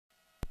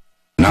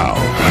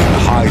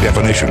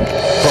definition.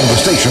 From the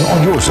station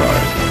on your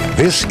side,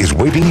 this is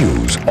WAVY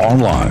News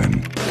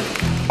Online.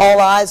 All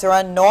eyes are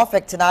on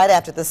Norfolk tonight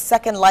after the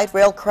second light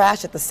rail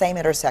crash at the same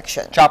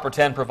intersection. Chopper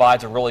 10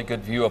 provides a really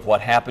good view of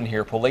what happened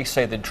here. Police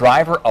say the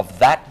driver of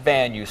that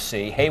van you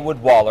see,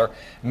 Haywood Waller,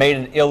 made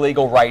an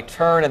illegal right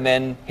turn and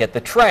then hit the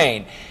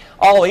train.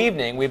 All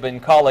evening, we've been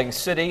calling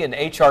city and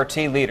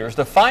HRT leaders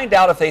to find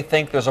out if they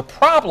think there's a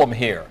problem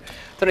here.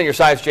 10 on your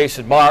side's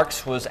Jason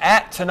Marks was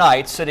at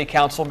tonight's city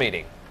council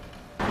meeting.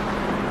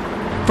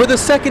 For the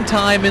second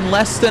time in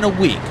less than a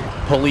week,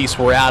 police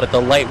were out at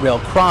the light rail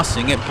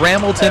crossing at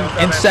Brambleton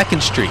and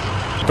 2nd Street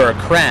for a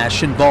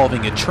crash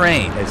involving a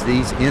train. As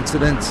these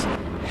incidents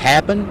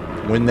happen,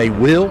 when they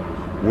will,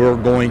 we're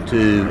going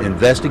to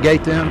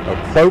investigate them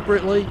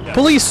appropriately.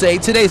 Police say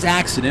today's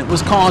accident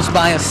was caused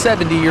by a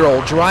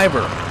 70-year-old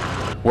driver.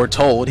 We're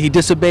told he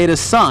disobeyed a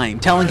sign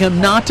telling him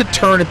not to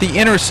turn at the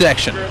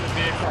intersection.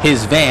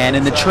 His van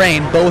and the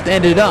train both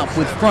ended up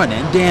with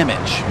front-end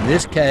damage. In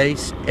this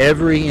case,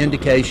 every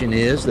indication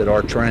is that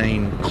our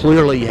train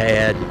clearly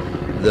had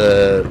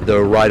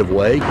the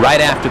right-of-way. Right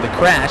after the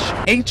crash,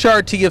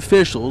 HRT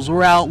officials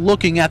were out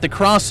looking at the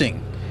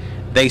crossing.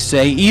 They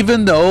say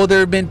even though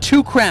there have been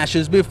 2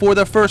 crashes before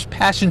the first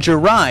passenger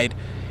ride,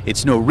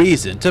 it's no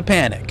reason to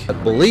panic.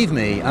 Believe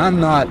me, I'm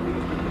not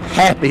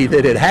happy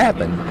that it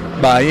happened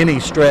by any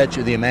stretch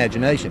of the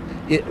imagination.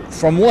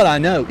 From what I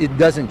know, it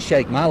doesn't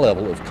shake my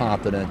level of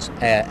confidence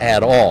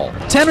at all.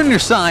 10 on your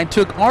side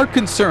took our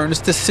concerns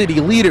to city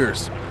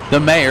leaders. The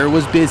mayor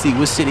was busy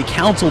with city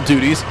council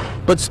duties,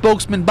 but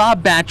spokesman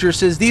Bob Batcher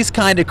says these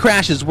kind of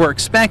crashes were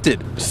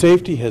expected.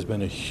 Safety has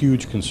been a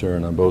huge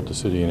concern on both the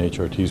city and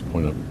HRT's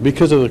point of view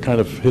because of the kind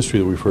of history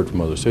that we've heard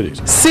from other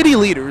cities. City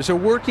leaders are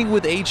working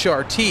with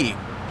HRT.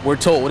 We're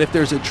told if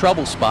there's a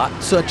trouble spot,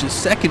 such as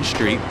 2nd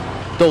Street,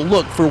 they'll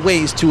look for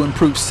ways to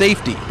improve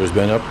safety. There's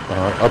been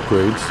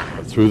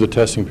upgrades through the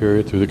testing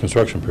period, through the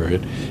construction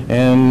period,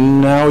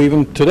 and now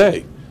even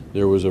today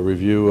there was a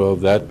review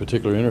of that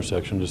particular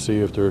intersection to see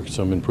if there are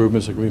some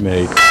improvements that can be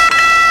made.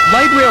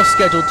 Light rail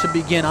scheduled to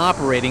begin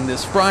operating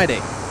this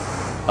Friday.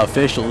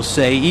 Officials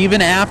say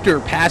even after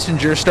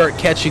passengers start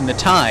catching the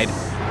tide,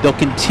 they'll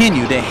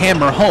continue to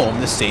hammer home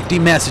the safety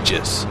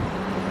messages.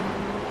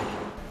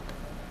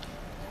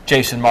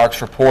 Jason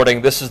Marks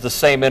reporting. This is the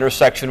same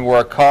intersection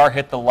where a car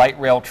hit the light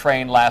rail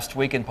train last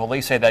week, and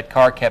police say that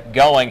car kept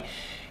going.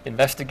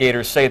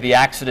 Investigators say the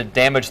accident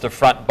damaged the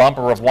front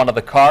bumper of one of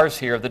the cars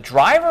here. The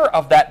driver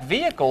of that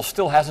vehicle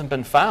still hasn't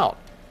been found.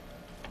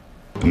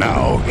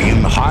 Now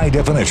in high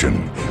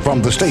definition.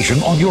 From the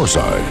station on your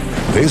side,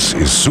 this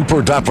is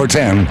Super Dapper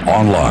 10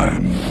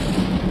 Online.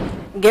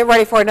 Get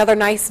ready for another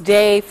nice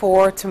day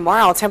for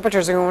tomorrow.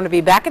 Temperatures are going to be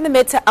back in the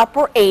mid to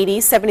upper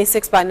 80s,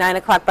 76 by 9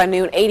 o'clock, by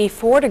noon,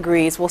 84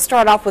 degrees. We'll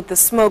start off with the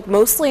smoke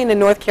mostly into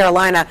North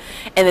Carolina,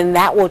 and then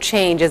that will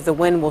change as the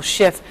wind will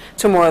shift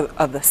to more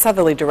of the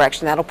southerly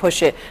direction. That'll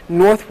push it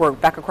northward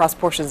back across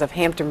portions of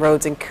Hampton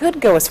Roads and could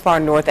go as far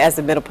north as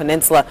the Middle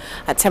Peninsula.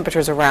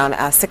 Temperatures around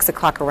 6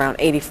 o'clock around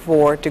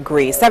 84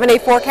 degrees. 7-day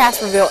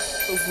forecast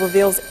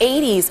reveals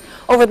 80s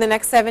over the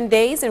next 7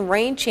 days and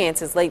rain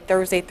chances late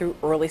Thursday through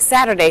early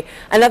Saturday.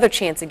 Another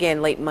chance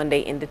again late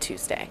Monday into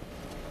Tuesday.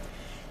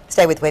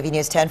 Stay with WAVY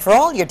News 10 for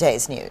all your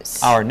day's news.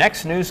 Our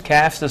next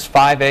newscast is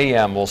 5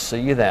 a.m. We'll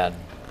see you then.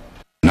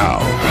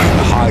 Now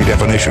in high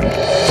definition.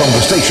 From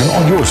the station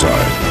on your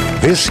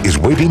side, this is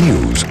WAVY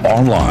News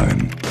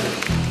Online.